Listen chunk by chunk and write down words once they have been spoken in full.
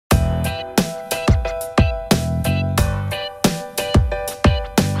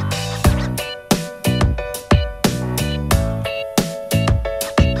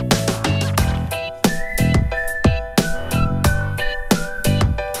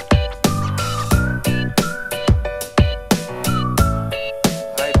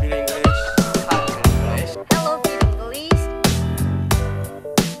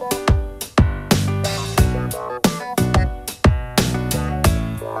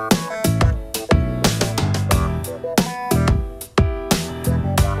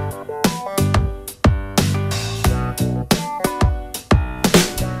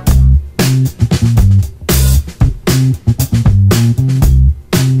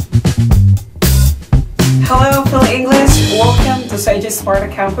Cij Sparta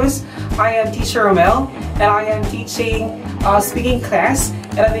campus. I am teacher Romil, and I am teaching speaking class,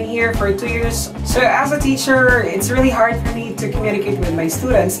 and I've been here for 2 years. So as a teacher, it's really hard for me to communicate with my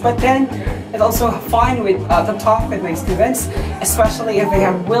students, but then it's also fun to talk with my students, especially if they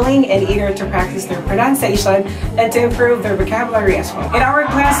have willing and eager to practice their pronunciation and to improve their vocabulary as well. In our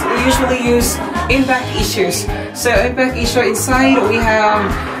class, we usually use impact issues. So impact issue inside, we have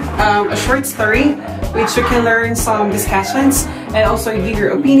a short story which you can learn some discussions and also give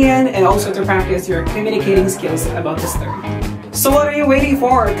your opinion and also to practice your communicating skills about the story. So what are you waiting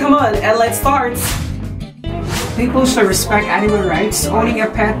for? Come on and let's start! People should respect animal rights. Owning a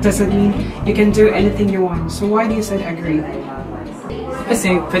pet doesn't mean you can do anything you want. So why do you say agree? I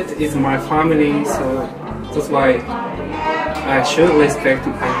think pet is my family, so that's why I should respect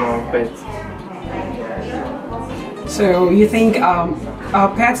animal pets. So you think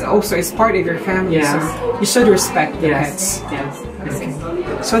pets also is part of your family, yes. So you should respect the pets. Yes. Okay.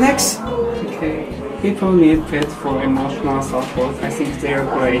 So next. Okay. People need pets for emotional support. I think they are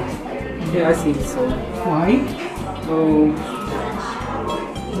great. Yeah, I think so. Why? Oh,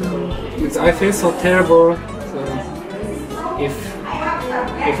 because I feel so terrible. So if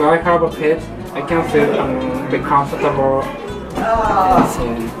I have a pet, I can feel be comfortable.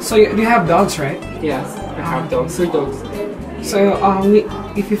 So you have dogs, right? Yes, I have dogs. 3 dogs. So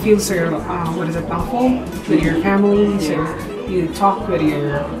if you feel so awful with your family, so you talk with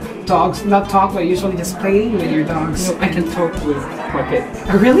your dogs, not talk, but usually just play with your dogs. No, I can talk with my pet.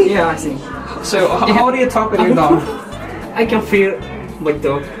 Oh, really? Yeah, I think. So how do you talk with your dog? I can feel my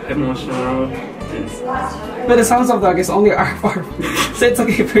dog emotional. But the sounds of dog is only our part, so it's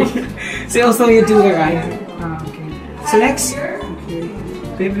okay for you. So also you do the right. Okay. So next. Okay.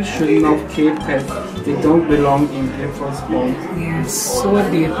 People should not keep pets. They don't belong in people's homes. Yes. So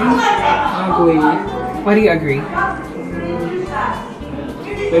what do you think? I agree. Why do you agree?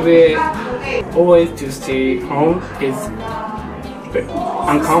 Maybe always to stay home is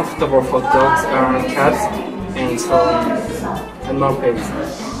uncomfortable for dogs and cats and so and no pets.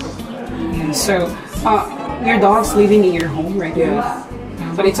 Yeah, so your dog's living in your home right now,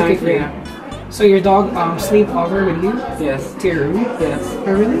 but it's okay for you. So your dog sleep over with you? Yes. To your room? Yes.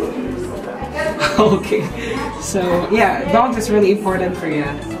 Oh, really? Okay. So yeah, dogs is really important for you.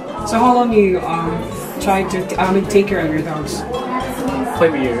 So how long you try to take care of your dogs?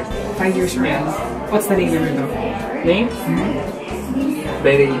 5 years. 5 years, right? Yes. What's the name of your dog? Name?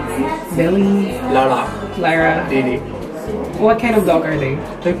 Belly. Belly. Lara. Lara. Lily. What kind of dog are they?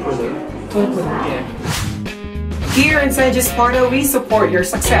 Toy poodle. Toy poodle. Yeah. Here in Cij Sparta, we support your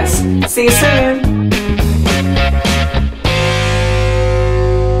success. See you soon!